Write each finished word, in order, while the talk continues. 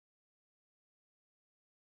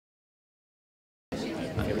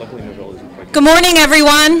Good morning,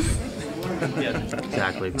 everyone.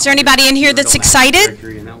 Exactly. Is there anybody in here that's excited?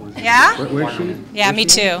 Yeah? Where's she? Yeah, me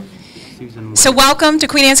too. So welcome to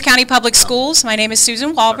Queen Anne's County Public Schools. My name is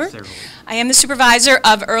Susan Walbert. I am the supervisor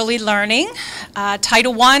of early learning,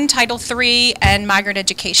 Title I, Title III, and migrant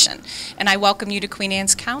education. And I welcome you to Queen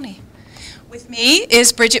Anne's County. With me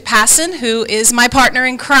is Bridget Passon, who is my partner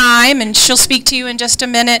in crime, and she'll speak to you in just a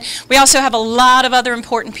minute. We also have a lot of other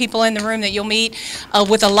important people in the room that you'll meet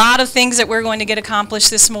with a lot of things that we're going to get accomplished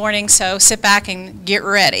this morning, so sit back and get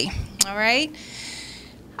ready, all right?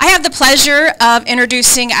 I have the pleasure of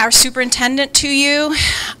introducing our superintendent to you.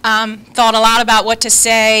 Thought a lot about what to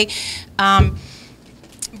say.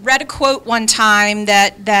 Read a quote one time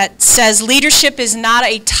that says, leadership is not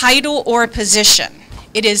a title or a position.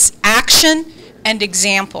 It is action and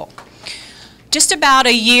example. Just about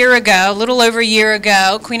a year ago, a little over a year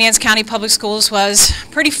ago, Queen Anne's County Public Schools was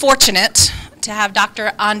pretty fortunate to have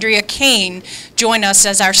Dr. Andrea Kane join us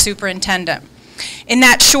as our superintendent. In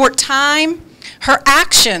that short time, her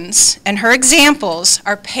actions and her examples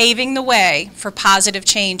are paving the way for positive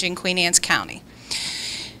change in Queen Anne's County.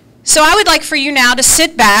 So I would like for you now to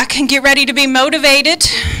sit back and get ready to be motivated,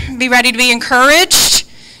 be ready to be encouraged,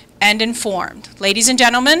 and informed. Ladies and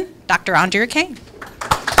gentlemen, Dr. Andrea Kane. So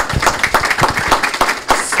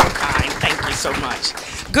kind. Thank you so much.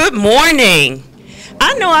 Good morning.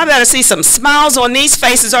 I know I better see some smiles on these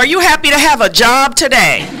faces. Are you happy to have a job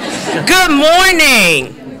today? Good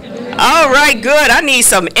morning. All right, good. I need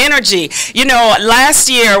some energy. You know, last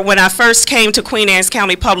year when I first came to Queen Anne's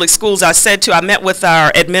County Public Schools, I met with our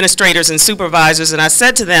administrators and supervisors, and I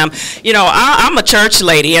said to them, you know, I'm a church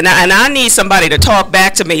lady, and I need somebody to talk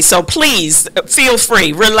back to me. So please, feel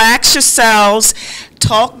free. Relax yourselves.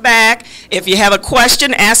 Talk back. If you have a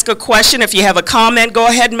question, ask a question. If you have a comment, go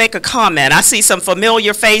ahead and make a comment. I see some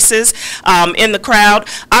familiar faces in the crowd.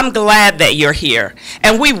 I'm glad that you're here,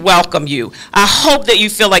 and we welcome you. I hope that you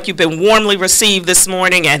feel like you've been warmly received this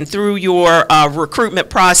morning and through your recruitment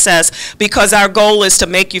process, because our goal is to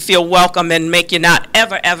make you feel welcome and make you not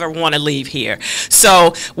ever want to leave here.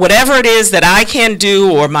 So whatever it is that I can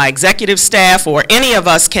do, or my executive staff, or any of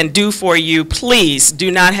us can do for you, please do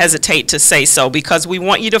not hesitate to say so, because we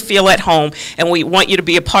want you to feel at home, and we want you to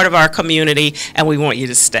be a part of our community, and we want you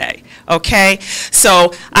to stay, okay?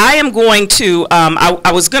 So I am going to,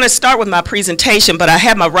 I was going to start with my presentation, but I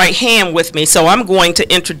have my right hand with me, so I'm going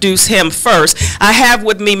to introduce him first. I have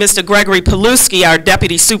with me Mr. Gregory Paluski, our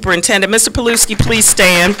Deputy Superintendent. Mr. Paluski, please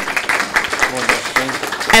stand.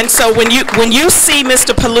 And so when you see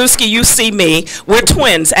Mr. Paluski, you see me. We're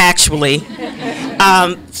twins, actually,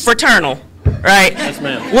 fraternal. Right? Yes,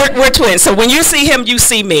 ma'am. We're twins. So when you see him, you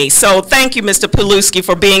see me. So thank you, Mr. Paluski,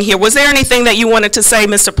 for being here. Was there anything that you wanted to say,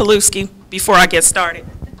 Mr. Paluski, before I get started?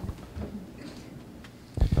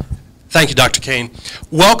 Thank you, Dr. Kane.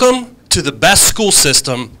 Welcome to the best school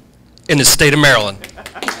system in the state of Maryland.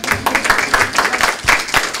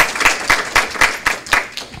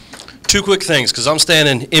 Two quick things, because I'm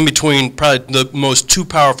standing in between probably the most two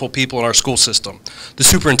powerful people in our school system, the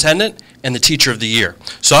superintendent and the teacher of the year.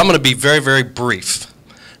 So I'm going to be very brief.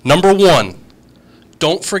 Number one,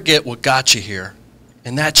 don't forget what got you here,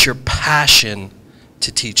 and that's your passion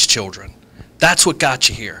to teach children. That's what got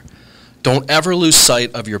you here. Don't ever lose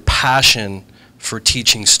sight of your passion for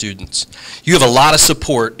teaching students. You have a lot of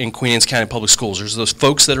support in Queen Anne's County Public Schools. There's those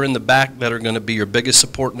folks that are in the back that are going to be your biggest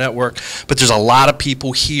support network, but there's a lot of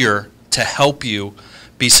people here to help you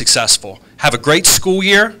be successful. Have a great school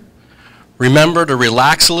year. Remember to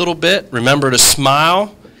relax a little bit. Remember to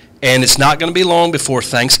smile. And it's not going to be long before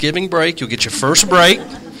Thanksgiving break. You'll get your first break.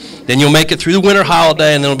 Then you'll make it through the winter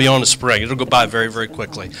holiday, and then it'll be on the spring. It'll go by very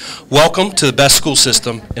quickly. Welcome to the best school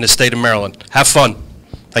system in the state of Maryland. Have fun.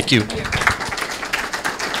 Thank you.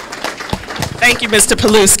 Thank you, Mr.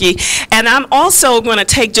 Paluski. And I'm also going to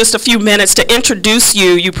take just a few minutes to introduce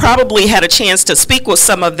you. You probably had a chance to speak with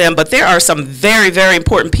some of them, but there are some very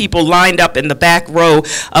important people lined up in the back row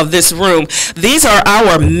of this room. These are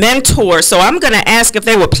our mentors, so I'm going to ask if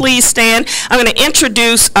they would please stand. I'm going to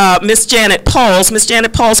introduce Miss Janet Pauls. Miss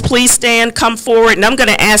Janet Pauls, please stand, come forward, and I'm going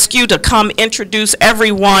to ask you to come introduce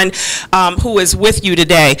everyone who is with you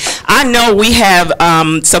today. I know we have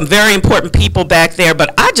some very important people back there,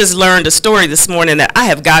 but I just learned a story this morning that I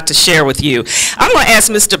have got to share with you. I'm going to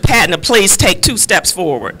ask Mr. Patton to please take 2 steps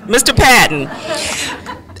forward. Mr. Patton.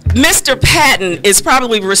 Mr. Patton is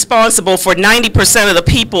probably responsible for 90% of the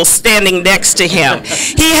people standing next to him.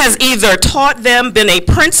 He has either taught them, been a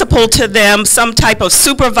principal to them, some type of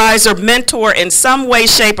supervisor, mentor in some way,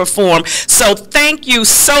 shape, or form. So thank you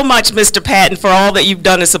so much, Mr. Patton, for all that you've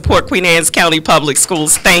done to support Queen Anne's County Public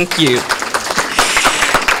Schools. Thank you.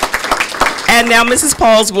 And now Mrs.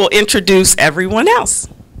 Pauls will introduce everyone else.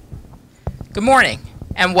 Good morning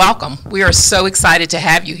and welcome. We are so excited to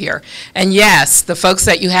have you here. And yes, the folks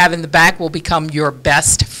that you have in the back will become your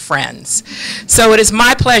best friends. So it is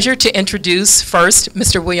my pleasure to introduce first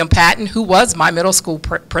Mr. William Patton, who was my middle school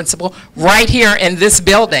principal right here in this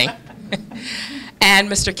building, and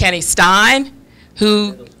Mr. Kenny Stein,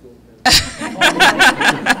 who,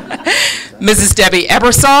 Mrs. Debbie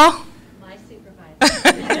Ebersol, My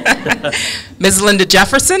supervisor. Ms. Linda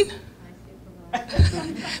Jefferson, My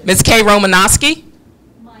supervisor. Ms. Kay Romanowski,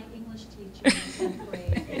 My English teacher in 10th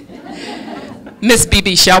grade. Ms.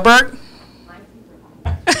 B.B. Shelberg, My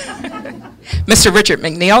supervisor. Mr. Richard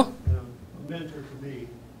McNeil, A mentor to me.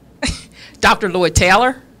 Dr. Lloyd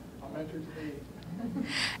Taylor, A mentor to me.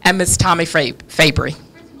 and Ms. Tommy Fabry.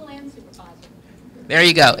 Principal and supervisor. There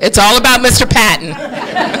you go. It's all about Mr. Patton.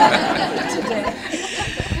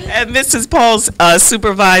 And Mrs. Pauls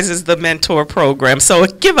supervises the mentor program. So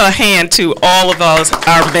give a hand to all of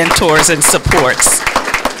our mentors and supports.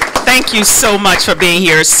 Thank you so much for being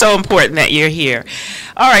here. It's so important that you're here.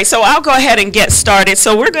 All right, so I'll go ahead and get started.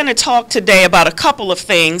 So we're going to talk today about a couple of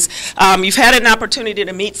things. You've had an opportunity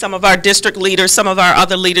to meet some of our district leaders, some of our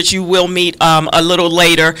other leaders you will meet a little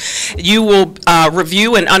later. You will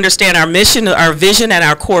review and understand our mission, our vision, and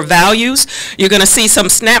our core values. You're going to see some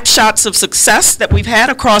snapshots of success that we've had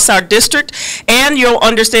across our district, and you'll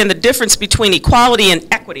understand the difference between equality and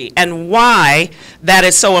equity and why that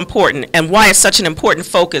is so important and why it's such an important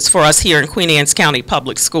focus for us here in Queen Anne's County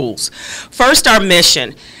Public Schools. First, our mission.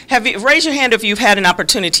 Raise your hand if you've had an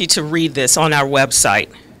opportunity to read this on our website.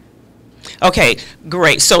 Okay,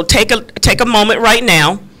 great. So take a moment right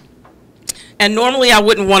now. And normally I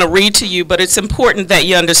wouldn't want to read to you, but it's important that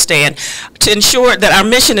you understand to ensure that our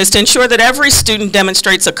mission is to ensure that every student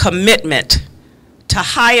demonstrates a commitment to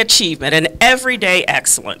high achievement and everyday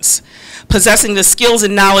excellence, possessing the skills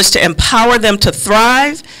and knowledge to empower them to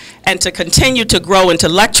thrive and to continue to grow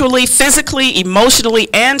intellectually, physically, emotionally,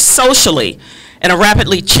 and socially in a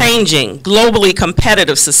rapidly changing, globally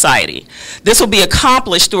competitive society. This will be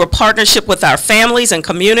accomplished through a partnership with our families and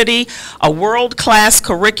community, a world-class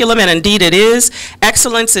curriculum, and indeed it is,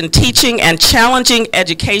 excellence in teaching and challenging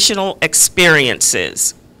educational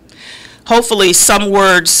experiences. Hopefully some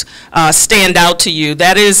words stand out to you.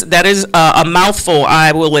 That is a mouthful,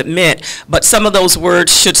 I will admit, but some of those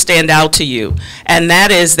words should stand out to you. And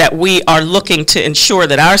that is that we are looking to ensure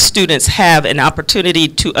that our students have an opportunity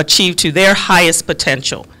to achieve to their highest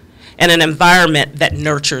potential in an environment that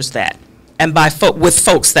nurtures that and with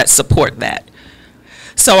folks that support that.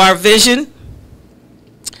 So our vision,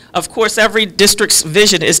 of course, every district's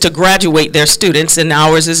vision is to graduate their students, and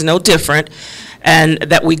ours is no different, and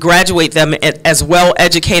that we graduate them as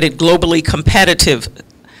well-educated, globally competitive,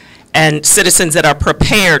 and citizens that are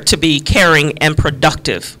prepared to be caring and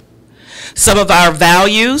productive. Some of our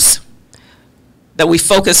values, that we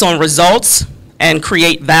focus on results and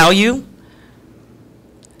create value,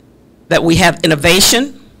 that we have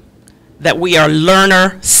innovation, that we are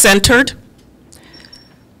learner-centered.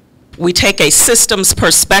 We take a systems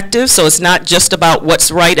perspective, so it's not just about what's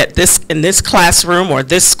right in this classroom or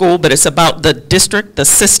this school, but it's about the district, the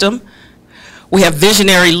system. We have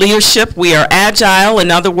visionary leadership. We are agile. In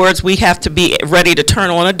other words, we have to be ready to turn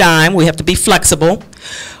on a dime. We have to be flexible.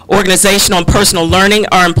 Organizational and personal learning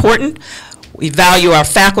are important. We value our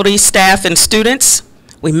faculty, staff, and students.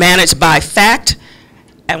 We manage by fact,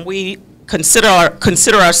 and we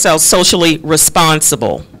consider ourselves socially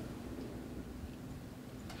responsible.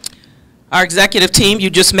 Our executive team, you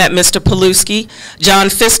just met Mr. Paluski. John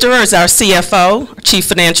Pfister is our CFO, Chief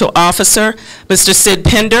Financial Officer. Mr. Sid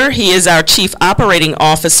Pender, he is our Chief Operating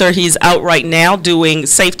Officer. He's out right now doing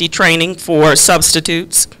safety training for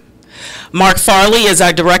substitutes. Mark Farley is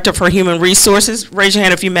our Director for Human Resources. Raise your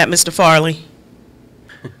hand if you met Mr. Farley.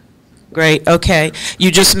 Great, okay. You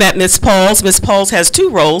just met Ms. Pauls. Ms. Pauls has two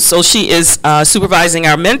roles, so she is supervising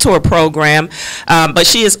our mentor program, but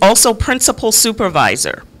she is also principal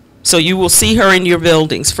supervisor. So you will see her in your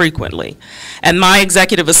buildings frequently. And my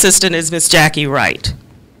executive assistant is Ms. Jackie Wright.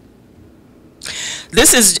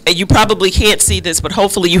 This is, you probably can't see this, but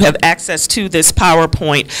hopefully you have access to this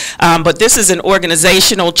PowerPoint. But this is an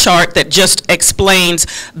organizational chart that just explains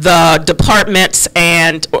the departments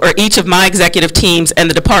or each of my executive teams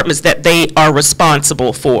and the departments that they are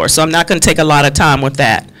responsible for. So I'm not going to take a lot of time with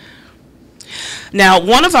that. Now,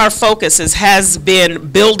 one of our focuses has been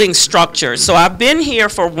building structures. So I've been here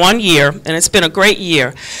for 1 year, and it's been a great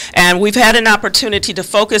year. And we've had an opportunity to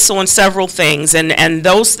focus on several things. And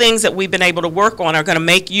those things that we've been able to work on are going to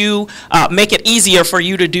make it easier for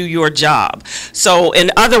you to do your job. So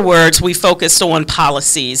in other words, we focused on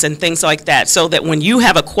policies and things like that, so that when you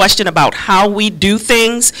have a question about how we do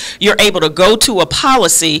things, you're able to go to a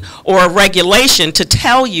policy or a regulation to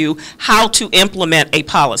tell you how to implement a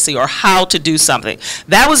policy or how to do something.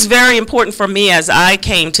 That was very important for me as I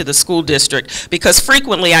came to the school district, because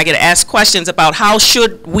frequently I get asked questions about how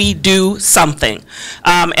should we do something.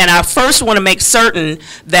 And I first want to make certain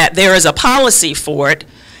that there is a policy for it,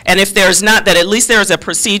 and if there's not, that at least there is a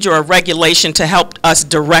procedure or regulation to help us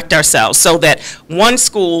direct ourselves, so that one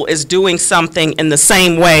school is doing something in the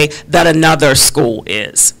same way that another school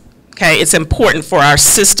is. Okay, it's important for our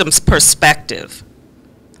system's perspective.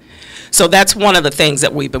 So that's one of the things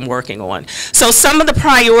that we've been working on. So some of the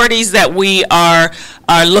priorities that we are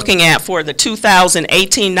looking at for the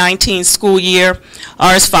 2018-19 school year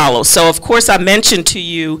are as follows. So of course I mentioned to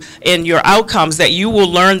you in your outcomes that you will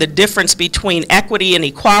learn the difference between equity and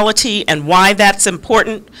equality and why that's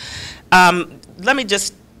important. Let me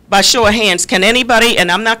just, by show of hands, can anybody,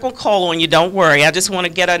 and I'm not going to call on you, don't worry, I just want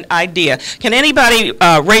to get an idea. Can anybody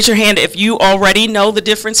raise your hand if you already know the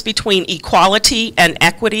difference between equality and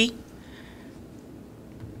equity?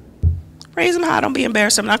 Raise them high, don't be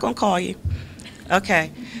embarrassed, I'm not going to call you.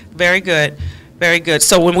 Okay, very good, very good.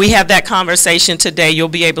 So when we have that conversation today, you'll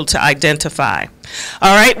be able to identify.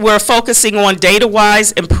 All right, we're focusing on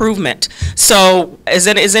data-wise improvement. So is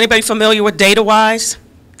anybody familiar with data-wise?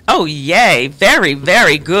 Oh, yay, very,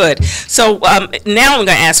 very good. So now I'm going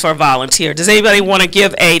to ask for a volunteer. Does anybody want to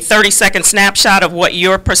give a 30-second snapshot of what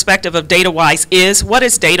your perspective of data-wise is? What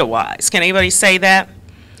is data-wise? Can anybody say that?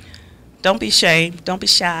 Don't be ashamed, don't be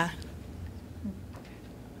shy.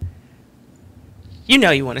 You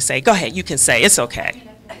know you want to say. Go ahead, you can say. It's okay. I came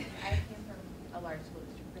from a large school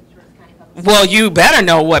district, Prince George's County Public Well, you better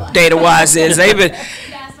know what data-wise is. They've been,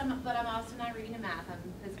 Yes, but I'm also not reading and math. I'm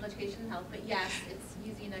physical education and health. But yes, it's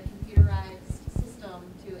using a computerized system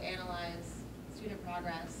to analyze student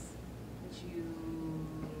progress, which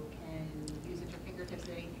you can use at your fingertips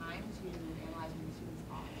at any time to analyze where your students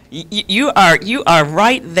are. you are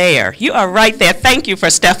right there. You are right there. Thank you for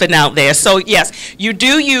stepping out there. So yes, you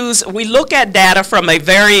do use, we look at data from a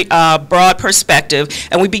very broad perspective,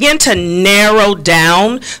 and we begin to narrow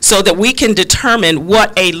down so that we can determine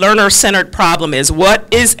what a learner-centered problem is.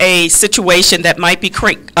 What is a situation that might be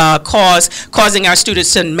causing our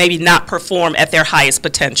students to maybe not perform at their highest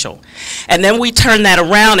potential. And then we turn that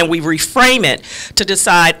around and we reframe it to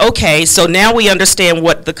decide, okay, so now we understand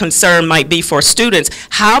what the concern might be for students.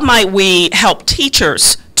 How might we help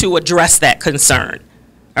teachers to address that concern?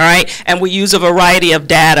 All right, and we use a variety of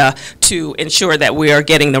data to ensure that we are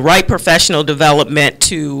getting the right professional development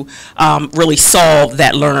to really solve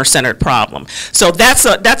that learner-centered problem. So that's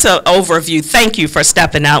an overview. Thank you for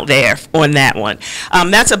stepping out there on that one.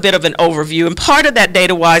 That's a bit of an overview, and part of that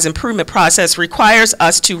data-wise improvement process requires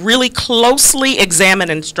us to really closely examine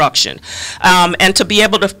instruction and to be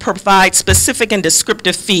able to provide specific and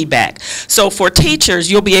descriptive feedback. So for teachers,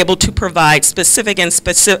 you'll be able to provide specific and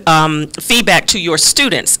feedback to your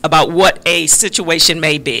students about what a situation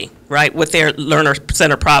may be, right, what their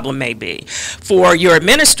learner-centered problem may be. For your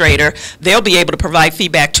administrator, they'll be able to provide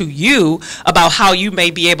feedback to you about how you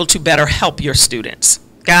may be able to better help your students.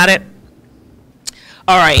 Got it?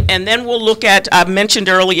 All right, and then we'll look at, I mentioned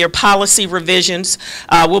earlier, policy revisions.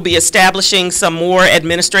 We'll be establishing some more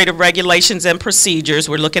administrative regulations and procedures.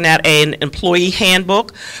 We're looking at an employee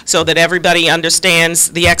handbook so that everybody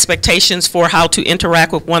understands the expectations for how to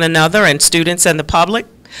interact with one another and students and the public.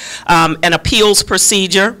 An appeals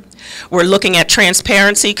procedure. We're looking at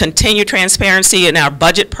transparency, continued transparency in our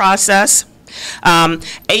budget process.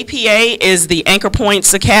 APA is the Anchor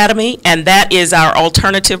Points Academy, and that is our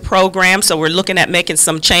alternative program, so we're looking at making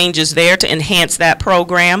some changes there to enhance that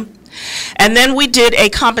program. And then we did a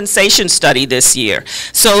compensation study this year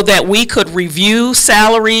so that we could review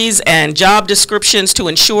salaries and job descriptions to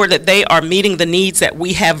ensure that they are meeting the needs that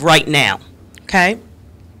we have right now. Okay?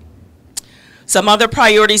 Some other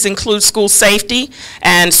priorities include school safety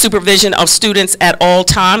and supervision of students at all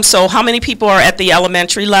times. So how many people are at the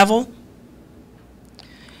elementary level?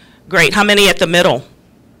 Great. How many at the middle?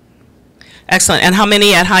 Excellent. And how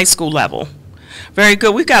many at high school level? Very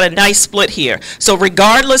good. We've got a nice split here. So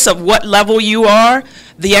regardless of what level you are,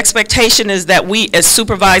 the expectation is that we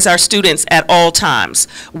supervise our students at all times,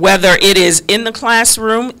 whether it is in the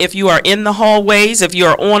classroom, if you are in the hallways, if you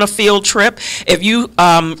are on a field trip, if you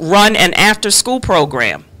run an after-school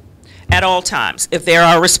program. at all times. If they're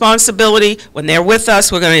our responsibility, when they're with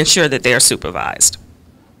us, we're going to ensure that they're supervised.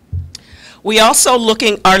 We also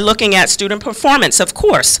are looking at student performance, of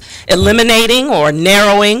course, eliminating or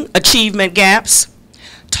narrowing achievement gaps,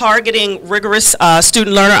 targeting rigorous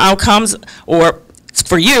student learner outcomes, or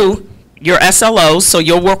for you, your SLOs, so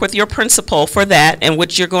you'll work with your principal for that, in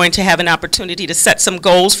which you're going to have an opportunity to set some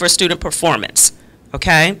goals for student performance,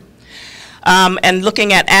 okay? And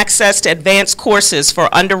looking at access to advanced courses for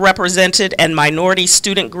underrepresented and minority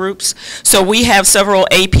student groups. So we have several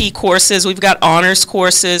AP courses, we've got honors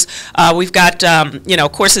courses, we've got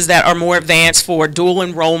courses that are more advanced for dual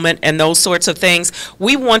enrollment and those sorts of things.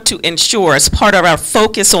 We want to ensure, as part of our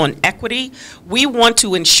focus on equity, we want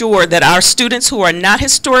to ensure that our students who are not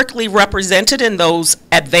historically represented in those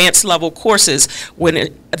advanced level courses,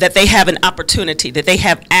 that they have an opportunity, that they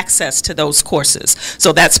have access to those courses.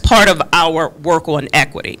 So that's part of our work on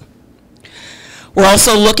equity. We're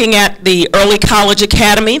also looking at the Early College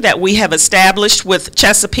Academy that we have established with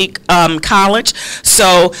Chesapeake College.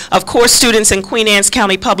 So, of course, students in Queen Anne's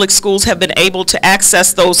County Public Schools have been able to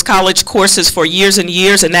access those college courses for years and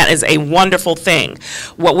years, and that is a wonderful thing.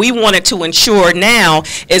 What we wanted to ensure now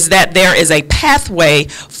is that there is a pathway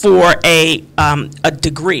for a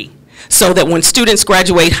degree, so that when students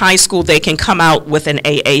graduate high school, they can come out with an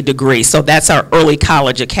AA degree. So that's our Early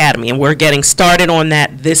College Academy, and we're getting started on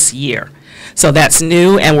that this year. So that's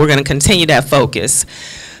new, and we're going to continue that focus.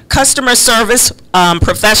 Customer service,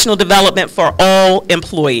 professional development for all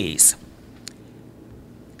employees.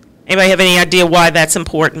 Anybody have any idea why that's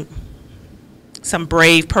important? Some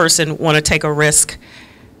brave person want to take a risk?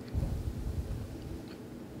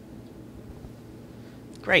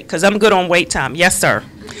 Great, because I'm good on wait time. Yes, sir.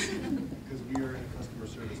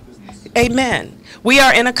 Amen. We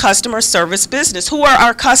are in a customer service business. Who are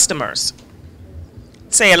our customers?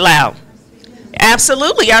 Say it loud.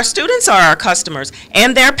 Absolutely. Our students are our customers,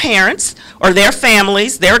 and their parents or their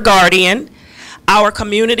families, their guardian, our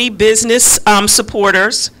community business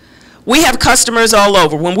supporters. We have customers all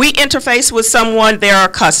over. When we interface with someone, they're our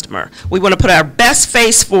customer. We want to put our best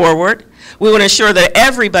face forward. We want to ensure that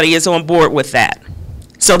everybody is on board with that,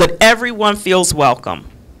 so that everyone feels welcome.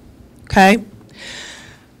 Okay?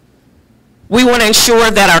 We want to ensure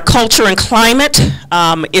that our culture and climate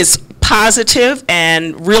is positive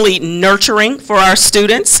and really nurturing for our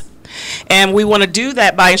students. And we want to do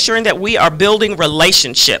that by ensuring that we are building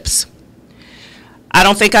relationships. I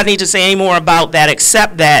don't think I need to say any more about that,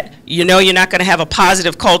 except that you're not going to have a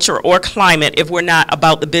positive culture or climate if we're not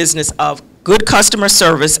about the business of good customer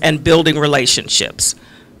service and building relationships.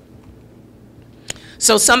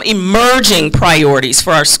 So some emerging priorities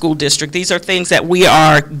for our school district. These are things that we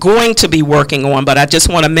are going to be working on, but I just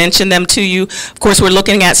want to mention them to you. Of course, we're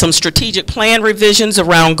looking at some strategic plan revisions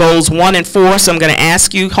around goals 1 and 4, so I'm going to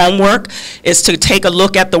ask you, homework is to take a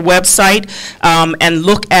look at the website and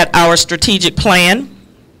look at our strategic plan.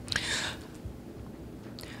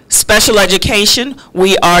 Special education,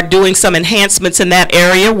 we are doing some enhancements in that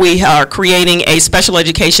area. We are creating a special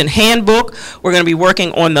education handbook. We're going to be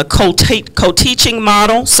working on the co-teaching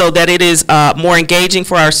model so that it is more engaging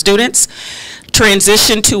for our students.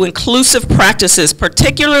 Transition to inclusive practices,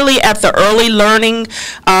 particularly at the early learning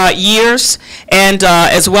years, and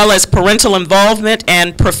as well as parental involvement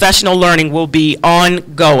and professional learning will be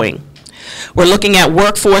ongoing. We're looking at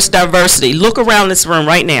workforce diversity. Look around this room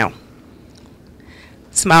right now.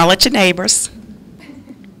 Smile at your neighbors. Do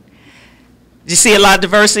you see a lot of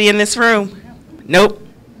diversity in this room? Nope.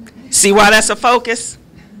 See why that's a focus?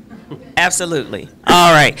 Absolutely.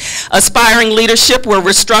 All right. Aspiring leadership, we're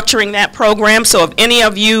restructuring that program. So if any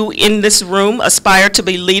of you in this room aspire to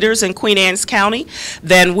be leaders in Queen Anne's County,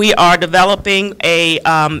 then we are developing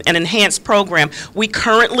an enhanced program. We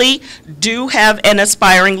currently do have an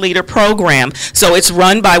aspiring leader program. So it's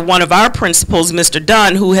run by one of our principals, Mr.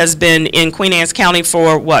 Dunn, who has been in Queen Anne's County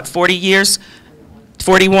for, what, 40 years?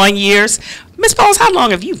 41 years? Ms. Pauls, how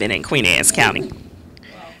long have you been in Queen Anne's County? Well,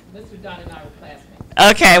 Mr. Dunn and I were classmates.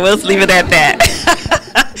 Okay, we'll leave it at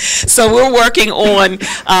that. So we're working on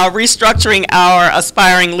restructuring our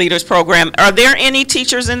Aspiring Leaders program. Are there any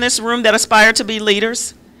teachers in this room that aspire to be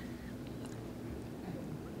leaders?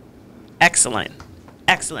 Excellent.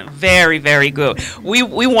 Excellent. Very, very good. We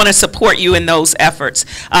want to support you in those efforts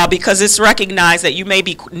because it's recognized that you may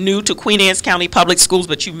be new to Queen Anne's County Public Schools,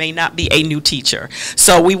 but you may not be a new teacher.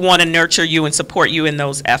 So we want to nurture you and support you in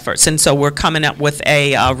those efforts. And so we're coming up with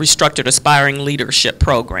a restructured Aspiring Leadership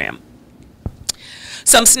program.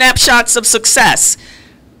 Some snapshots of success.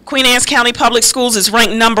 Queen Anne's County Public Schools is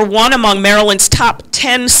ranked #1 among Maryland's top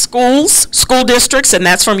 10 school districts, and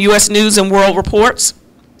that's from U.S. News and World Reports.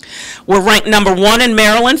 We're ranked #1 in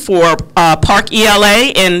Maryland for Park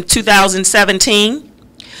ELA in 2017.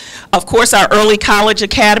 Of course, our Early College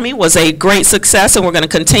Academy was a great success, and we're going to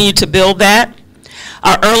continue to build that.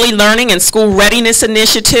 Our early learning and school readiness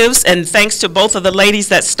initiatives, and thanks to both of the ladies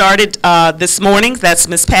that started this morning, that's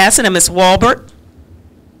Ms. Passon and Ms. Walbert,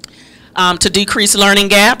 to decrease learning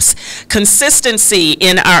gaps. Consistency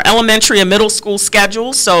in our elementary and middle school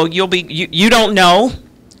schedules, so you don't know.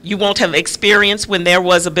 You won't have experience when there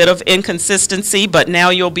was a bit of inconsistency, but now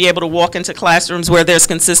you'll be able to walk into classrooms where there's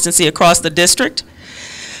consistency across the district.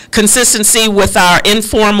 Consistency with our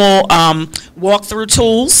informal walkthrough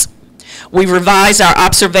tools. We revised our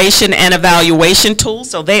observation and evaluation tools,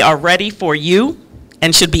 so they are ready for you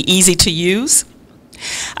and should be easy to use.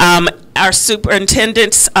 Our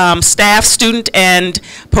superintendent's staff, student, and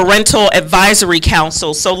parental advisory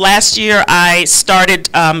council. So last year I started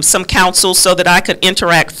some councils so that I could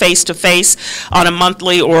interact face-to-face on a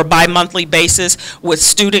monthly or bi-monthly basis with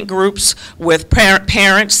student groups, with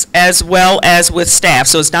parents, as well as with staff.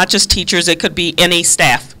 So it's not just teachers, it could be any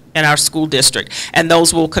staff in our school district, and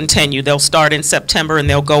those will continue. They'll start in September and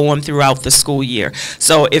they'll go on throughout the school year.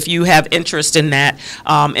 So if you have interest in that,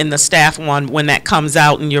 in the staff one, when that comes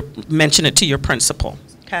out, and you mention it to your principal,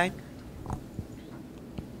 okay?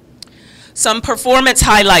 Some performance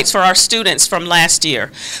highlights for our students from last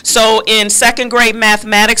year. So in second grade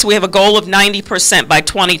mathematics, we have a goal of 90% by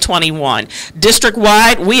 2021.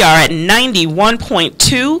 District-wide, we are at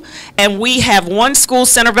 91.2, and we have one school,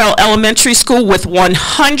 Centerville Elementary School, with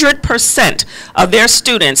 100% of their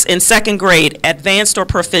students in second grade advanced or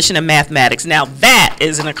proficient in mathematics. Now that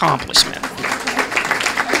is an accomplishment.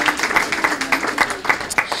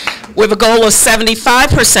 We have a goal of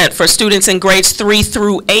 75% for students in grades 3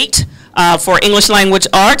 through 8. For English language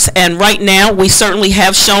arts, and right now we certainly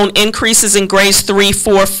have shown increases in grades 3,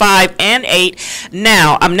 4, 5, and 8.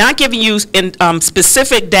 Now, I'm not giving you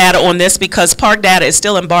specific data on this because Park data is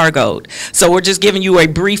still embargoed, so we're just giving you a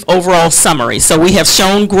brief overall summary. So we have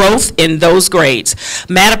shown growth in those grades.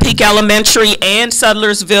 Mattapique Elementary and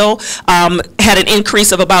Sudlersville had an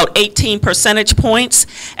increase of about 18 percentage points,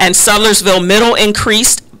 and Sudlersville Middle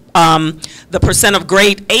increased the percent of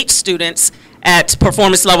grade 8 students at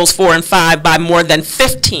performance levels 4 and 5 by more than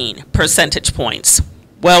 15 percentage points.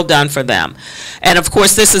 Well done for them. And of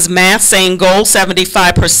course, this is math, same goal,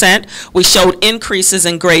 75%. We showed increases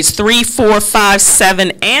in grades 3, 4, 5,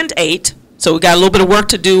 7, and 8. So we got a little bit of work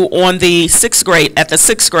to do on the sixth grade, at the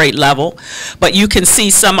sixth grade level. But you can see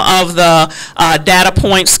some of the data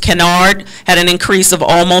points. Kennard had an increase of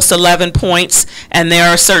almost 11 points. And there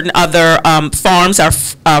are certain other farms, our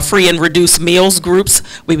free and reduced meals groups.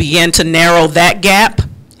 We began to narrow that gap.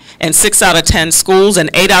 And 6 out of 10 schools and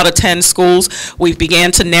 8 out of 10 schools, we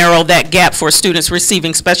began to narrow that gap for students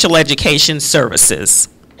receiving special education services.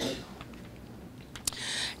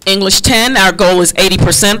 English 10, our goal is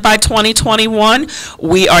 80% by 2021.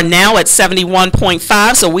 We are now at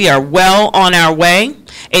 71.5, so we are well on our way.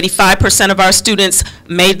 85% of our students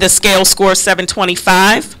made the scale score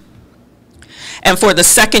 725. And for the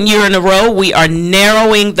second year in a row, we are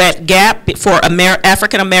narrowing that gap for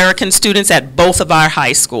African American students at both of our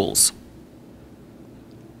high schools.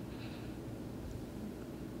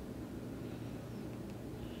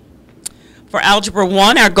 For Algebra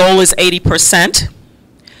 1, our goal is 80%.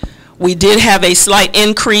 We did have a slight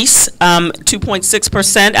increase,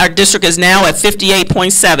 2.6%. Our district is now at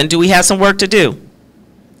 58.7. Do we have some work to do?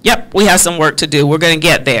 Yep, we have some work to do. We're going to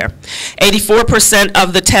get there. 84%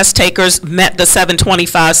 of the test takers met the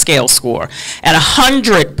 725 scale score, and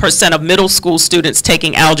 100% of middle school students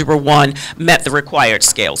taking Algebra 1 met the required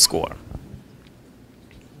scale score.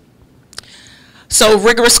 So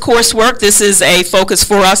rigorous coursework, this is a focus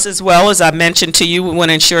for us as well. As I mentioned to you, we want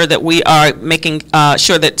to ensure that we are making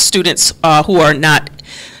sure that students who are not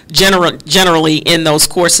generally in those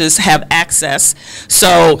courses have access.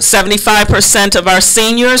 So 75% of our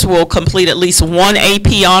seniors will complete at least one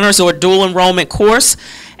AP honors or dual enrollment course.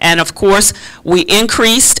 And of course, we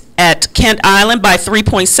increased at Kent Island by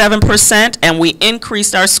 3.7%, and we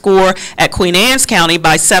increased our score at Queen Anne's County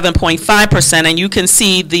by 7.5%, and you can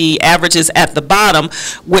see the averages at the bottom,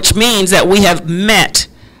 which means that we have met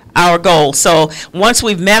our goal. So once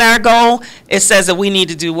we've met our goal, it says that we need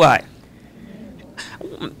to do what?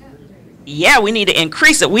 Yeah, we need to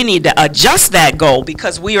increase it. We need to adjust that goal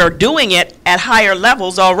because we are doing it at higher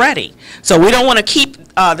levels already. So we don't want to keep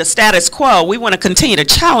the status quo. We want to continue to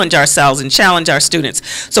challenge ourselves and challenge our students.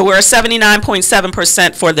 So we're at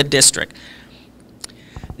 79.7% for the district.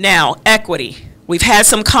 Now, equity. We've had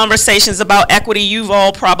some conversations about equity. You've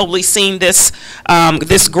all probably seen this,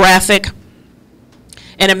 this graphic,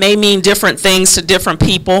 and it may mean different things to different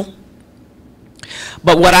people.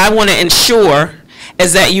 But what I want to ensure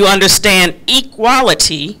is that you understand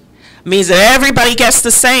equality means that everybody gets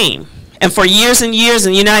the same. And for years and years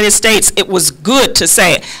in the United States, it was good to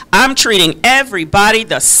say, I'm treating everybody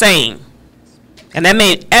the same. And that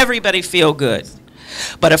made everybody feel good.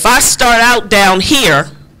 But if I start out down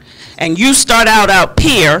here, and you start out up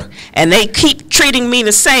here, and they keep treating me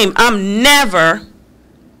the same, I'm never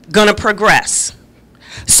going to progress.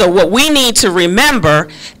 So what we need to remember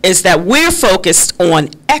is that we're focused on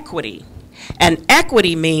equity. And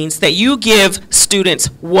equity means that you give students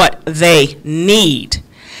what they need.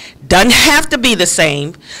 Doesn't have to be the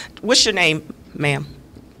same. What's your name, ma'am?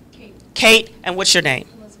 Kate. Kate, and what's your name?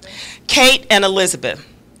 Elizabeth. Kate and Elizabeth.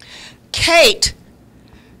 Kate,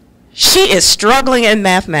 she is struggling in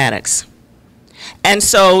mathematics. And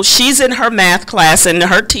so she's in her math class, and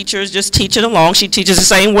her teacher is just teaching along. She teaches the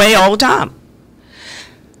same way all the time.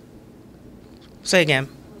 Say again.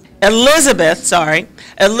 Elizabeth, sorry.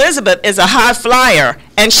 Elizabeth is a high flyer,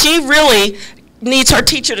 and she really needs her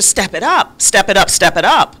teacher to step it up, step it up, step it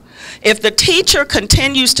up. If the teacher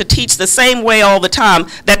continues to teach the same way all the time,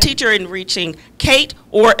 that teacher isn't reaching Kate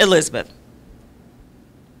or Elizabeth,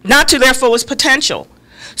 not to their fullest potential.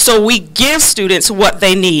 So we give students what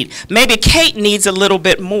they need. Maybe Kate needs a little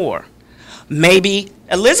bit more. Maybe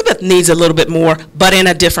Elizabeth needs a little bit more, but in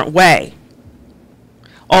a different way.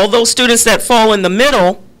 All those students that fall in the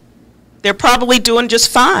middle, they're probably doing just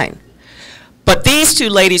fine. But these two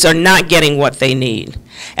ladies are not getting what they need.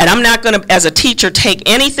 And I'm not going to, as a teacher, take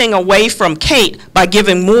anything away from Kate by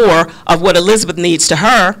giving more of what Elizabeth needs to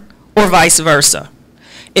her, or vice versa.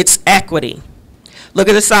 It's equity. Look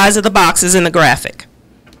at the size of the boxes in the graphic.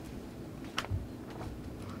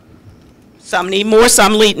 Some need more,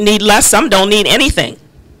 some need less, some don't need anything.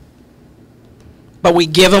 But we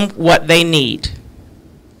give them what they need.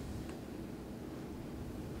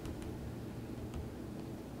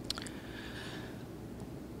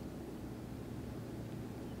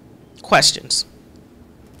 Questions?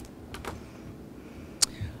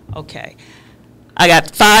 Okay. I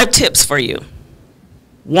got 5 tips for you.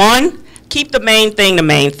 1, keep the main thing the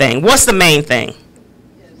main thing. What's the main thing?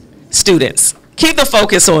 Students. Keep the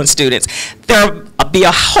focus on students. There'll be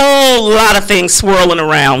a whole lot of things swirling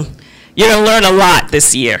around. You're going to learn a lot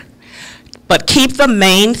this year. But keep the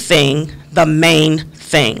main thing the main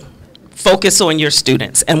thing. Focus on your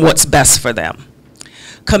students and what's best for them.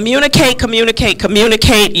 Communicate, communicate,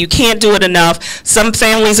 communicate. You can't do it enough. Some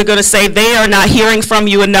families are going to say they are not hearing from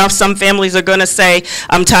you enough. Some families are going to say,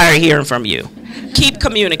 I'm tired of hearing from you. Keep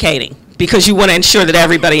communicating, because you want to ensure that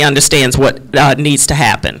everybody understands what needs to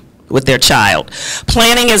happen with their child.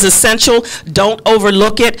 Planning is essential. Don't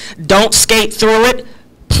overlook it. Don't skate through it.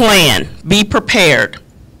 Plan. Be prepared.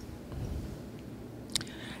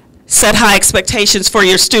 Set high expectations for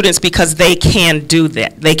your students, because they can do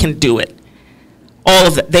that. They can do it. All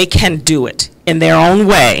of it. They can do it in their own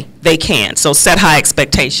way. They can. So set high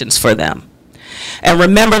expectations for them. And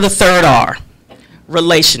remember the 3rd R,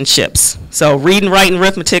 relationships. So reading, writing,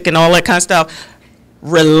 arithmetic, and all that kind of stuff.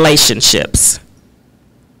 Relationships.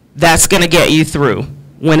 That's going to get you through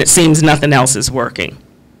when it seems nothing else is working.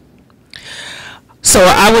 So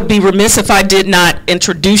I would be remiss if I did not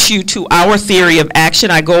introduce you to our theory of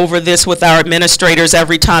action. I go over this with our administrators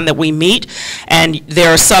every time that we meet, and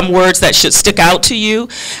there are some words that should stick out to you.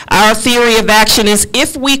 Our theory of action is,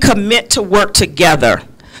 if we commit to work together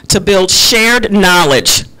to build shared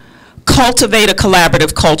knowledge, cultivate a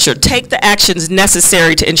collaborative culture, take the actions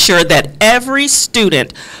necessary to ensure that every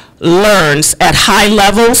student learns at high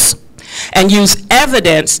levels, and use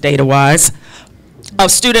evidence, data-wise, of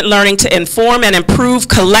student learning to inform and improve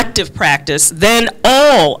collective practice, then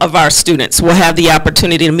all of our students will have the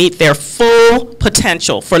opportunity to meet their full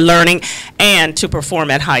potential for learning and to perform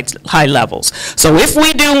at high levels. So if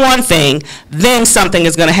we do one thing, then something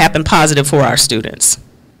is going to happen positive for our students.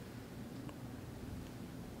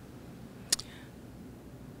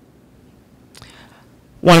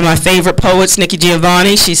 One of my favorite poets, Nikki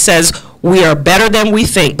Giovanni, she says, "We are better than we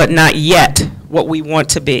think, but not yet what we want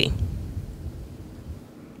to be."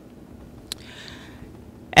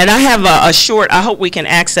 And I have a short, I hope we can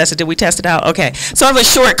access it. Did we test it out? Okay. So I have a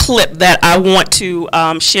short clip that I want to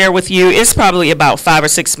share with you. It's probably about 5 or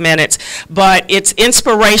 6 minutes, but it's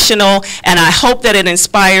inspirational, and I hope that it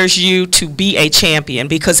inspires you to be a champion,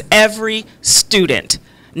 because every student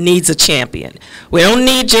needs a champion. We don't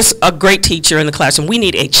need just a great teacher in the classroom. We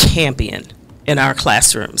need a champion in our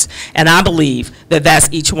classrooms. And I believe that that's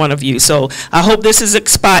each one of you. So I hope this is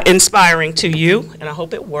inspiring to you, and I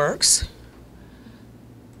hope it works.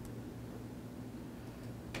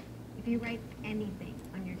 If you write anything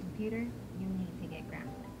on your computer, you need to get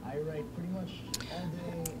grounded. I write pretty much all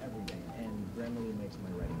makes my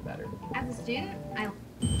writing better. As a student,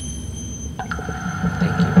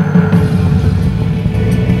 Thank you.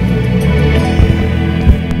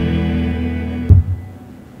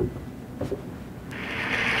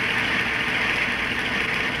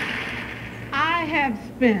 I have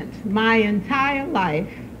spent my entire life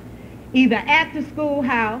either at the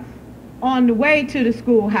schoolhouse, on the way to the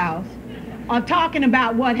schoolhouse, or talking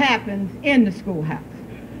about what happens in the schoolhouse.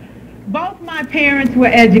 Both my parents were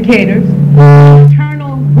educators, my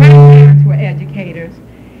maternal grandparents were educators,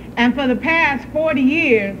 and for the past 40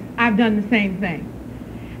 years, I've done the same thing.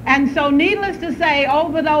 And so needless to say,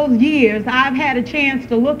 over those years, I've had a chance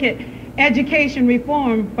to look at education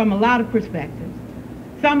reform from a lot of perspectives.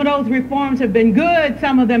 Some of those reforms have been good,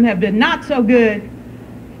 some of them have been not so good.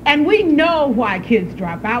 And we know why kids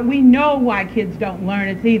drop out. We know why kids don't learn.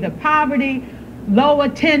 It's either poverty, low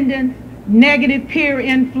attendance, negative peer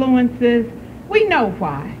influences. We know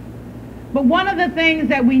why. But one of the things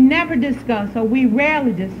that we never discuss, or we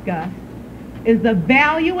rarely discuss, is the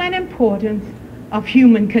value and importance of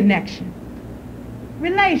human connection.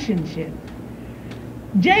 Relationships.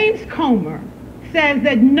 James Comer says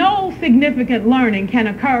that no significant learning can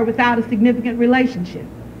occur without a significant relationship.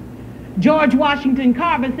 George Washington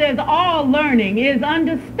Carver says all learning is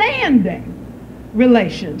understanding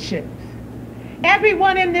relationships.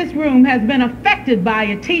 Everyone in this room has been affected by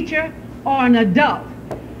a teacher or an adult.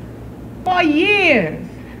 For years,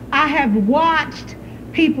 I have watched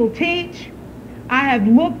people teach. I have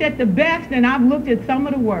looked at the best and I've looked at some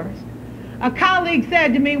of the worst. A colleague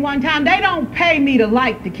said to me one time, they don't pay me to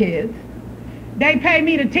like the kids. They pay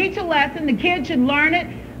me to teach a lesson. The kids should learn it.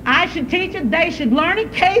 I should teach it. They should learn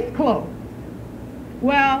it. Case closed.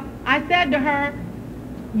 Well, I said to her,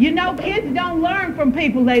 you know, kids don't learn from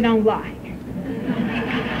people they don't like.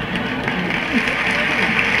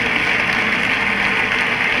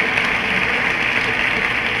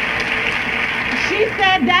 She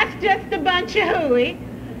said, that's just a bunch of hooey.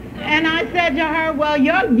 And I said to her, well,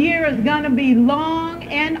 your year is going to be long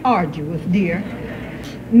and arduous, dear.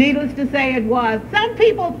 Needless to say, it was. Some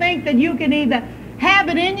people think that you can either have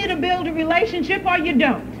it in you to build a relationship or you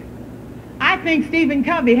don't. I think Stephen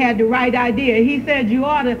Covey had the right idea. He said you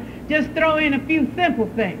ought to just throw in a few simple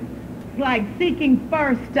things, like seeking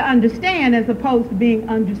first to understand as opposed to being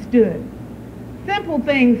understood. Simple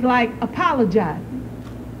things like apologizing.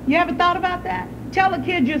 You ever thought about that? Tell a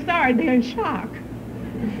kid you're sorry, they're in shock.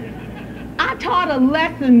 I taught a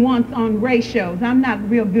lesson once on ratios. I'm not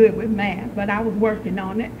real good with math, but I was working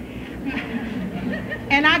on it.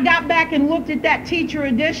 And I got back and looked at that teacher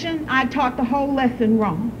edition. I taught the whole lesson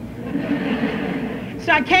wrong.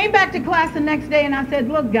 So I came back to class the next day and I said,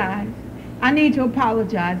 look guys, I need to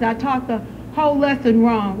apologize. I taught the whole lesson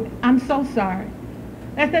wrong. I'm so sorry.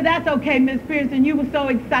 They said, that's okay, Miss Pearson. You were so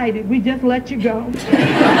excited. We just let you go.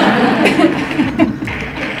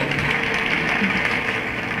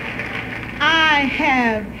 I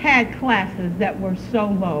have had classes that were so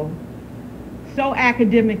low, so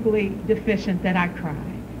academically deficient that I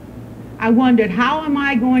cried. I wondered, how am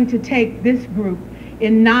I going to take this group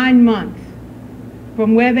in 9 months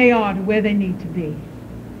from where they are to where they need to be?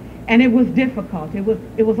 And it was difficult. It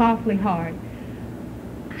was awfully hard.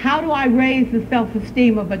 How do I raise the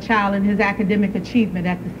self-esteem of a child and his academic achievement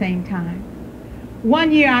at the same time?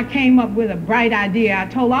 One year I came up with a bright idea. I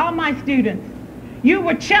told all my students, you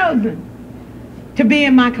were chosen to be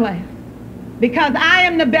in my class because I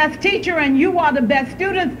am the best teacher and you are the best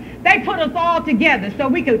students. They put us all together so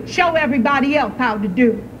we could show everybody else how to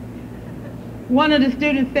do it. One of the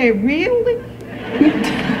students said, really?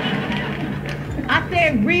 I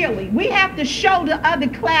said, really? We have to show the other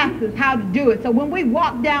classes how to do it. So when we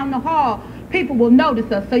walk down the hall, people will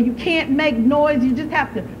notice us. So you can't make noise, you just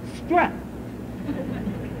have to strut.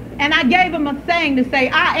 And I gave him a saying to say,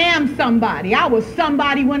 I am somebody. I was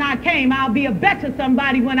somebody when I came. I'll be a better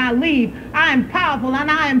somebody when I leave. I am powerful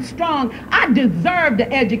and I am strong. I deserve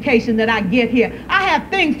the education that I get here. I have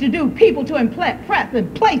things to do, people to impress,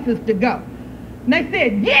 and places to go. And they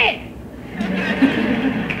said, yeah.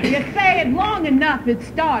 You say it long enough, it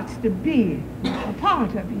starts to be a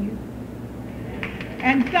part of you.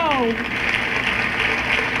 And so,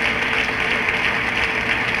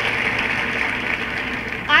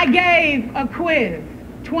 I gave a quiz,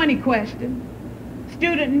 20 questions.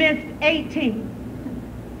 Student missed 18.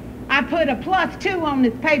 I put a +2 on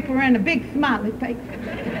this paper and a big smiley face.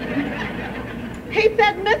 He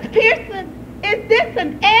said, Miss Pearson, is this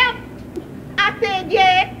an F? I said,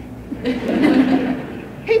 yes.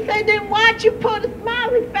 He said, then why'd you put a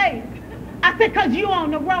smiley face? I said, because you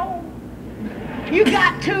on the roll. You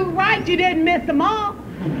got 2 right, you didn't miss them all.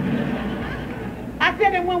 I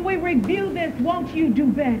said, and when we review this, won't you do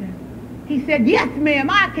better? He said, yes, ma'am,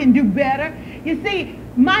 I can do better. You see,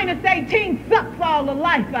 minus 18 sucks all the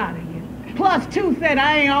life out of you. Plus 2 said,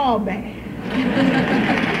 I ain't all bad.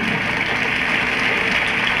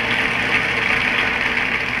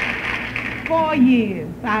 4 years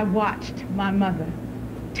I watched my mother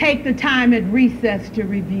take the time at recess to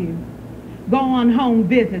review, go on home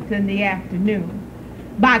visits in the afternoon,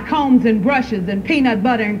 buy combs and brushes and peanut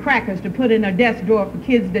butter and crackers to put in her desk drawer for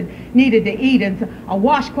kids that needed to eat, and a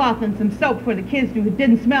washcloth and some soap for the kids who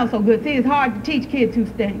didn't smell so good. See, it's hard to teach kids who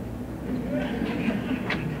stink.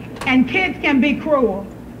 And kids can be cruel.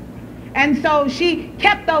 And so she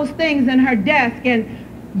kept those things in her desk, and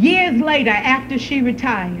years later, after she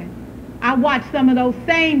retired, I watched some of those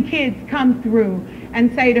same kids come through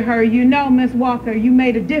and say to her, you know, Miss Walker, you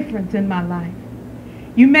made a difference in my life.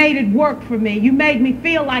 You made it work for me. You made me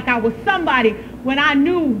feel like I was somebody when I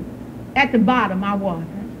knew at the bottom I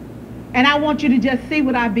wasn't. And I want you to just see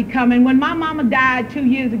what I've become. And when my mama died 2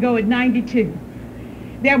 years ago at 92,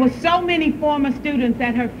 there were so many former students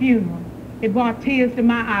at her funeral. It brought tears to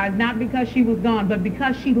my eyes, not because she was gone, but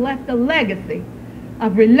because she left a legacy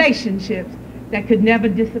of relationships that could never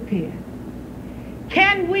disappear.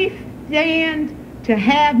 Can we stand to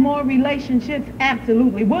have more relationships?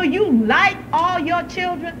 Absolutely. Will you like all your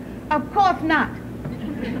children? Of course not.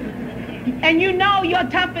 And you know your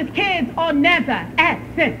toughest kids are never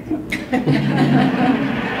absent.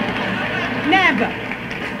 Never.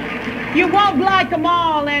 You won't like them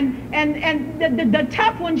all, and the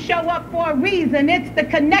tough ones show up for a reason. It's the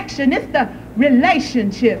connection, it's the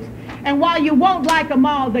relationships. And while you won't like them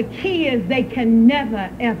all, the key is they can never,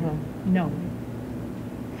 ever know it.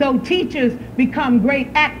 So teachers become great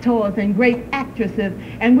actors and great actresses,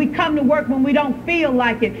 and we come to work when we don't feel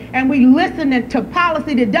like it, and we listen to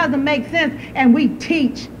policy that doesn't make sense, and we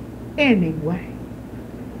teach anyway.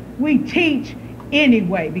 We teach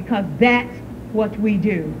anyway because that's what we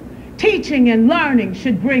do. Teaching and learning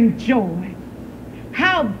should bring joy.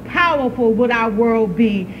 How powerful would our world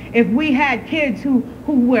be if we had kids who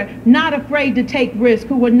were not afraid to take risks,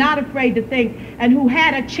 who were not afraid to think, and who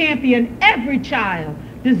had a champion? Every child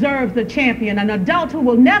deserves a champion, an adult who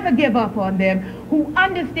will never give up on them, who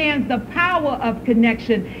understands the power of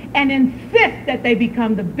connection and insists that they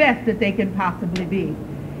become the best that they can possibly be.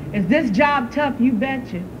 Is this job tough? You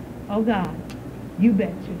betcha. Oh God, you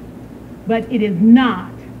betcha. But it is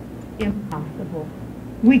not impossible.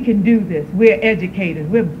 We can do this. We're educators.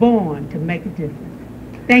 We're born to make a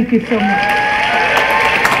difference. Thank you so much.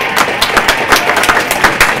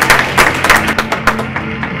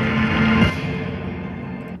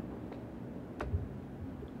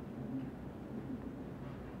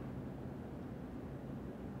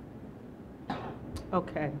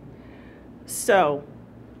 Okay, so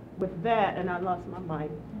with that, and I lost my mic.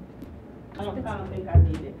 I don't think I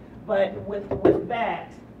need it. But with that,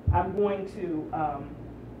 I'm going to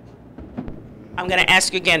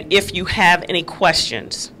ask you again if you have any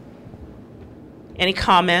questions, any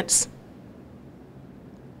comments.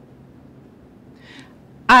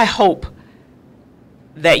 I hope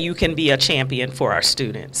that you can be a champion for our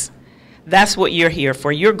students. That's what you're here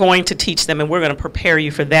for. You're going to teach them, and we're going to prepare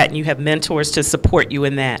you for that, and you have mentors to support you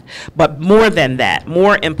in that. But more than that,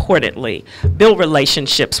 more importantly, build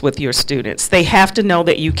relationships with your students. They have to know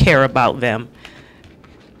that you care about them.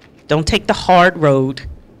 Don't take the hard road.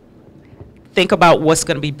 Think about what's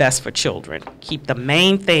going to be best for children. Keep the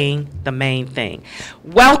main thing the main thing.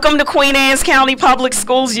 Welcome to Queen Anne's County Public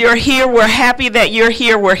Schools. You're here. We're happy that you're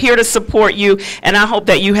here. We're here to support you, and I hope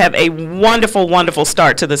that you have a wonderful, wonderful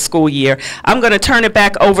start to the school year. I'm going to turn it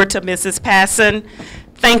back over to Mrs. Passon.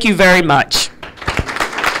 Thank you very much.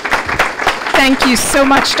 Thank you so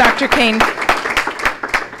much, Dr. Kane.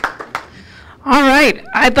 All right,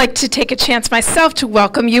 I'd like to take a chance myself to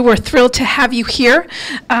welcome you. We're thrilled to have you here.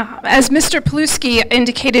 As Mr. Paluski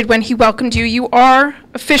indicated when he welcomed you, you are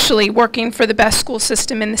officially working for the best school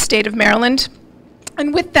system in the state of Maryland.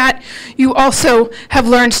 And with that, you also have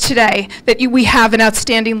learned today that we have an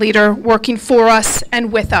outstanding leader working for us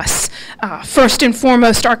and with us. First and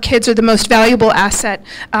foremost, our kids are the most valuable asset,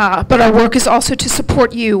 but our work is also to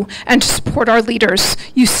support you and to support our leaders.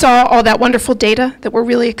 You saw all that wonderful data that we're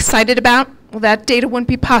really excited about. Well, that data wouldn't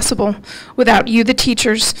be possible without you, the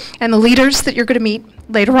teachers, and the leaders that you're going to meet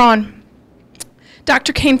later on.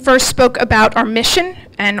 Dr. Kane first spoke about our mission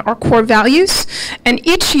and our core values, and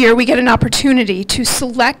each year we get an opportunity to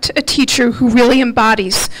select a teacher who really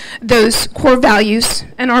embodies those core values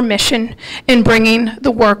and our mission in bringing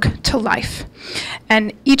the work to life.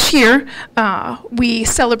 And each year we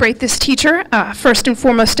celebrate this teacher first and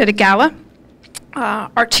foremost at a gala.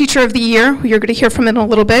 our Teacher of the Year, who you're going to hear from in a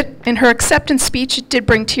little bit. In her acceptance speech, it did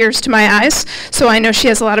bring tears to my eyes, so I know she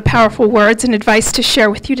has a lot of powerful words and advice to share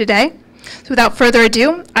with you today. So without further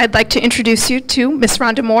ado, I'd like to introduce you to Miss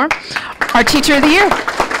Rhonda Moore, our Teacher of the Year.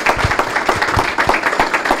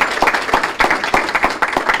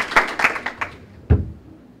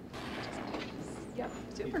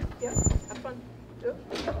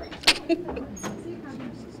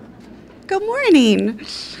 Good morning.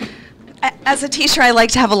 As a teacher, I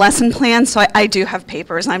like to have a lesson plan, so I do have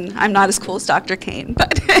papers. I'm not as cool as Dr. Kane,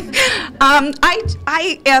 but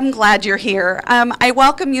I am glad you're here. I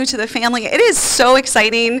welcome you to the family. It is so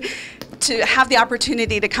exciting to have the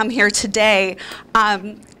opportunity to come here today.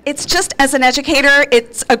 It's just, as an educator,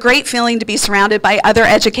 it's a great feeling to be surrounded by other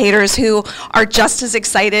educators who are just as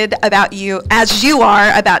excited about you as you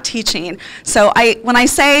are about teaching. So when I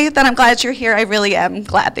say that I'm glad you're here, I really am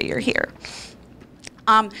glad that you're here.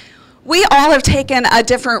 We all have taken a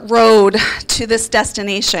different road to this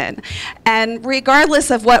destination, and regardless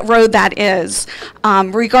of what road that is,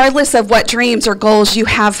 regardless of what dreams or goals you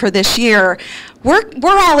have for this year, we're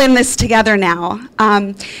all in this together now.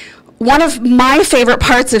 One of my favorite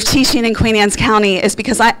parts of teaching in Queen Anne's County is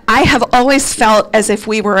because I have always felt as if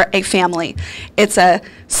we were a family. It's a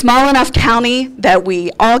small enough county that we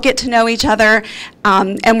all get to know each other,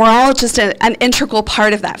 and we're all just an integral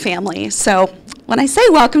part of that family. So when I say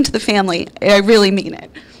welcome to the family, I really mean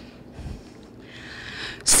it.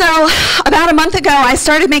 So about a month ago, I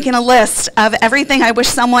started making a list of everything I wish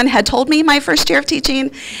someone had told me my first year of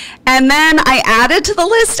teaching, and then I added to the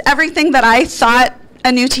list everything that I thought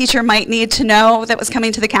a new teacher might need to know that was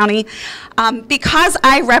coming to the county. Because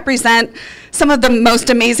I represent some of the most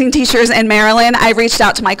amazing teachers in Maryland, I reached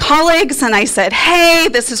out to my colleagues and I said, hey,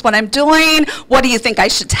 this is what I'm doing. What do you think I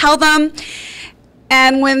should tell them?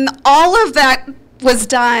 And when all of that was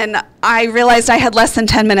done, I realized I had less than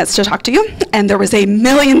 10 minutes to talk to you, and there was a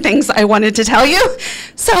million things I wanted to tell you.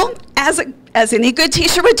 So as any good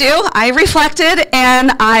teacher would do, I reflected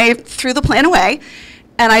and I threw the plan away,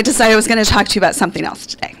 and I decided I was going to talk to you about something else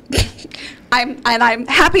today. I'm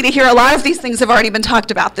happy to hear a lot of these things have already been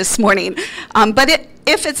talked about this morning. But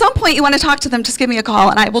if at some point you want to talk to them, just give me a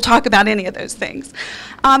call and I will talk about any of those things.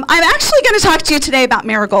 I'm actually going to talk to you today about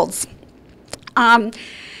marigolds.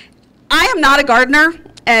 I am not a gardener,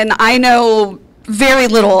 and I know very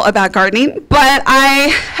little about gardening, but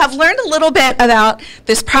I have learned a little bit about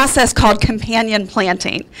this process called companion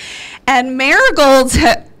planting. And marigolds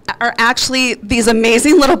are actually these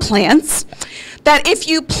amazing little plants that if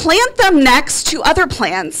you plant them next to other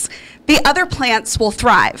plants, the other plants will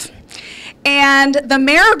thrive. And the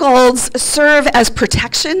marigolds serve as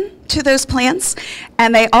protection to those plants,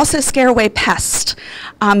 and they also scare away pests.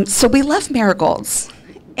 So we love marigolds.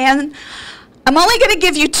 And I'm only going to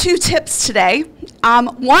give you 2 tips today.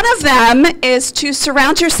 One of them is to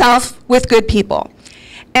surround yourself with good people,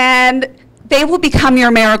 and they will become your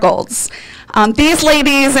marigolds. These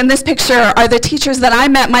ladies in this picture are the teachers that I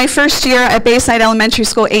met my first year at Bayside Elementary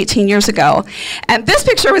School 18 years ago. And this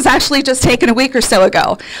picture was actually just taken a week or so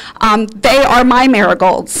ago. They are my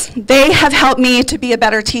marigolds. They have helped me to be a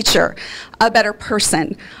better teacher, a better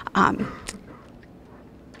person.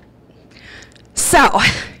 So,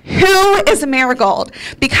 who is a marigold?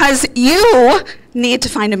 Because you need to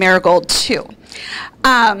find a marigold too.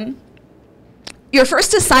 Your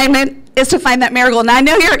first assignment is to find that marigold. Now I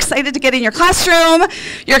know you're excited to get in your classroom,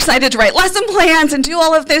 you're excited to write lesson plans and do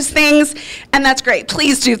all of those things, and that's great.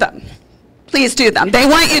 Please do them. Please do them. They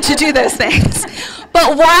want you to do those things.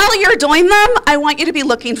 But while you're doing them, I want you to be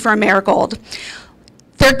looking for a marigold.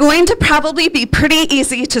 They're going to probably be pretty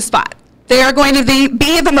easy to spot. They are going to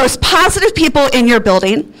be the most positive people in your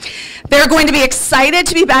building. They're going to be excited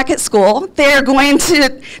to be back at school. They're going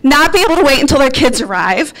to not be able to wait until their kids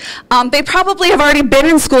arrive. They probably have already been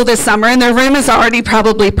in school this summer and their room is already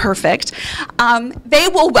probably perfect. They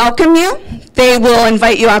will welcome you. They will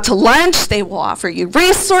invite you out to lunch. They will offer you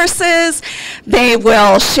resources. They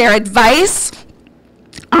will share advice.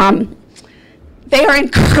 They are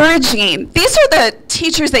encouraging. These are the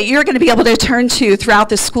teachers that you're going to be able to turn to throughout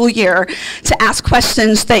the school year to ask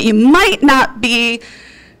questions that you might not be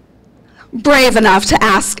brave enough to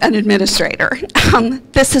ask an administrator.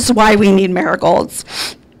 This is why we need marigolds.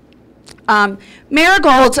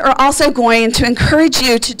 Marigolds are also going to encourage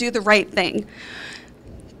you to do the right thing,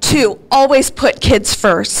 to always put kids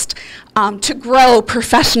first, to grow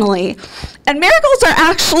professionally. And marigolds are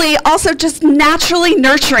actually also just naturally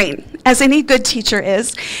nurturing, as any good teacher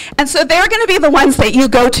is. And so they're going to be the ones that you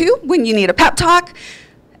go to when you need a pep talk.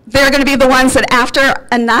 They're going to be the ones that after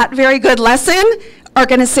a not very good lesson are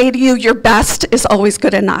going to say to you, your best is always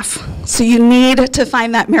good enough. So you need to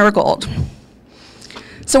find that marigold.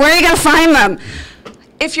 So where are you going to find them?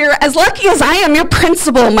 If you're as lucky as I am, your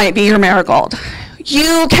principal might be your marigold.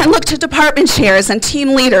 You can look to department chairs and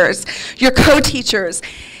team leaders, your co-teachers.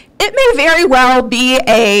 It may very well be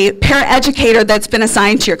a paraeducator that's been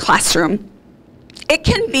assigned to your classroom. It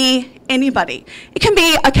can be anybody. It can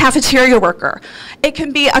be a cafeteria worker. It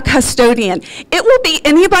can be a custodian. It will be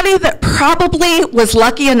anybody that probably was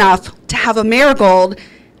lucky enough to have a marigold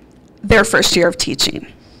their first year of teaching.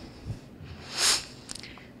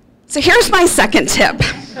 So here's my second tip.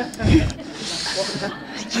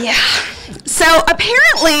 Yeah. So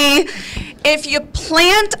apparently, if you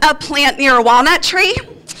plant a plant near a walnut tree,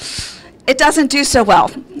 it doesn't do so well.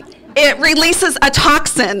 It releases a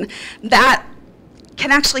toxin that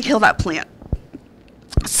can actually kill that plant.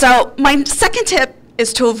 So my second tip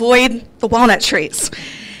is to avoid the walnut trees.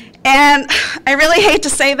 And I really hate to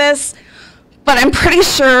say this, but I'm pretty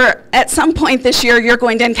sure at some point this year you're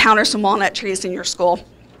going to encounter some walnut trees in your school.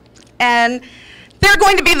 And they're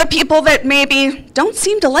going to be the people that maybe don't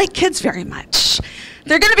seem to like kids very much.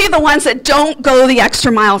 They're going to be the ones that don't go the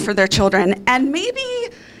extra mile for their children and maybe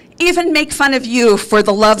even make fun of you for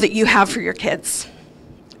the love that you have for your kids.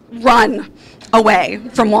 Run away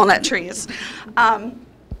from walnut trees.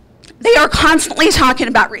 They are constantly talking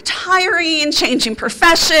about retiring, changing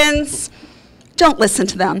professions. Don't listen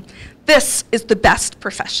to them. This is the best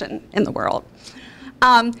profession in the world.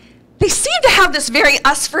 They seem to have this very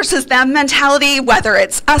us versus them mentality, whether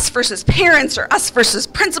it's us versus parents or us versus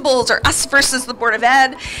principals or us versus the Board of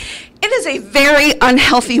Ed. It is a very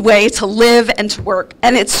unhealthy way to live and to work,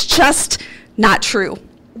 and it's just not true.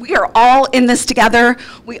 We are all in this together.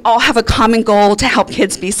 We all have a common goal to help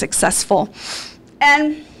kids be successful.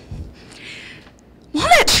 And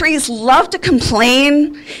walnut trees love to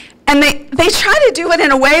complain, and they try to do it in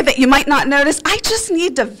a way that you might not notice. I just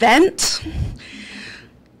need to vent.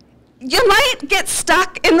 You might get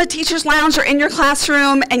stuck in the teacher's lounge or in your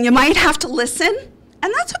classroom, and you might have to listen,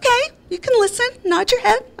 and that's okay. You can listen, nod your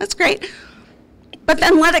head, that's great. But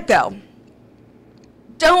then let it go.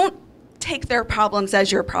 Don't take their problems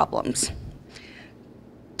as your problems.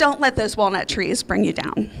 Don't let those walnut trees bring you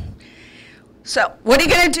down. So, what are you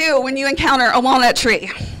going to do when you encounter a walnut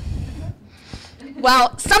tree?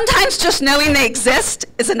 Well, sometimes just knowing they exist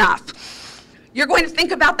is enough. You're going to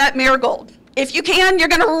think about that marigold. If you can, you're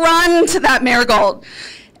going to run to that marigold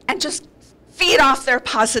and just feed off their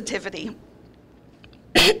positivity.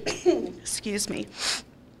 Excuse me.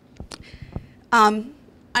 I'm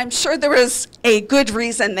sure there was a good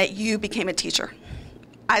reason that you became a teacher.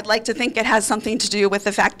 I'd like to think it has something to do with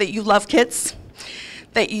the fact that you love kids,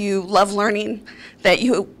 that you love learning, that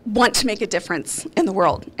you want to make a difference in the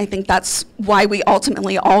world. I think that's why we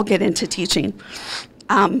ultimately all get into teaching.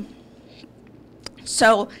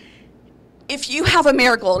 So if you have a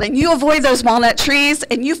marigold and you avoid those walnut trees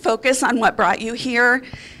and you focus on what brought you here,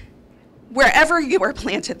 wherever you were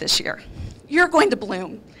planted this year, you're going to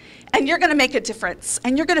bloom and you're going to make a difference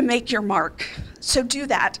and you're going to make your mark. So do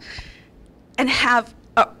that and have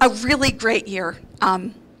a really great year.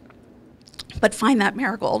 But find that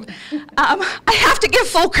marigold. I have to give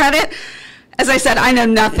full credit. As I said, I know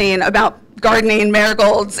nothing about gardening,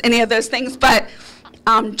 marigolds, any of those things, but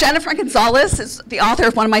Jennifer Gonzalez is the author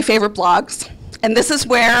of one of my favorite blogs, and this is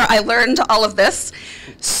where I learned all of this.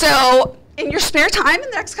 So in your spare time in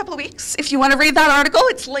the next couple of weeks, if you want to read that article,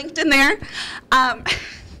 it's linked in there.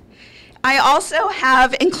 I also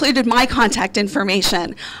have included my contact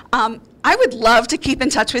information. I would love to keep in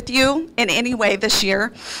touch with you in any way this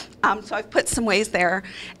year, so I've put some ways there.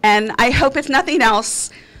 And I hope, if nothing else,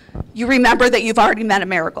 you remember that you've already met a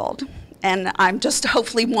marigold, and I'm just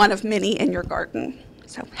hopefully one of many in your garden.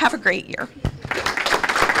 So have a great year.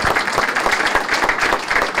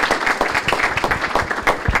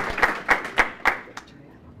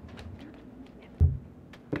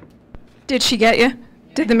 Did she get you?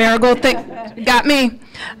 Did the marigold thing? Got me.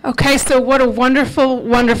 Okay, so what a wonderful,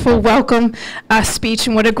 wonderful welcome speech,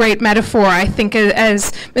 and what a great metaphor. I think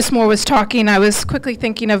as Ms. Moore was talking, I was quickly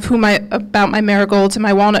thinking of about my marigolds and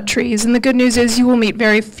my walnut trees, and the good news is you will meet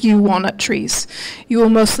very few walnut trees. You will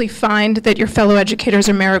mostly find that your fellow educators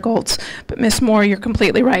are marigolds, but Ms. Moore, you're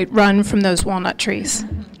completely right. Run from those walnut trees.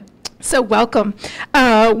 So welcome.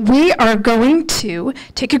 We are going to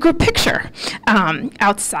take a group picture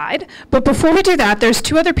outside, but before we do that, there's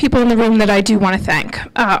two other people in the room that I do want to thank.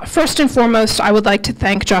 First and foremost, I would like to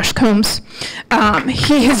thank Josh Combs.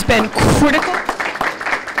 He has been critical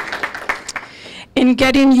in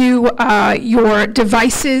getting you your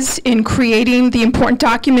devices, in creating the important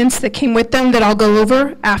documents that came with them that I'll go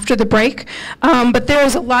over after the break. But there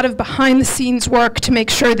is a lot of behind-the-scenes work to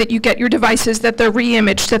make sure that you get your devices, that they're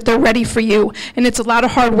re-imaged, that they're ready for you, and it's a lot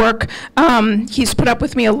of hard work. He's put up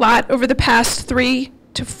with me a lot over the past 3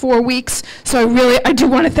 to 4 weeks, so I do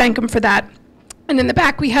want to thank him for that. And in the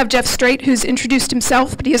back, we have Jeff Straight, who's introduced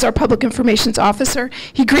himself, but he is our Public Information Officer.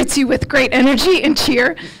 He greets you with great energy and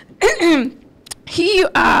cheer. He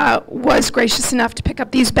was gracious enough to pick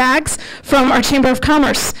up these bags from our Chamber of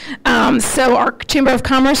Commerce. So our Chamber of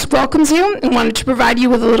Commerce welcomes you and wanted to provide you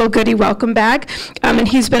with a little goodie welcome bag. And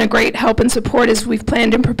he's been a great help and support as we've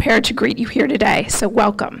planned and prepared to greet you here today. So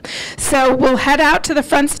welcome. So we'll head out to the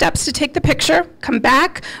front steps to take the picture, come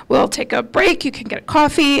back, we'll take a break. You can get a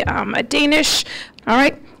coffee, a Danish. All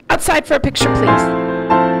right, outside for a picture, please.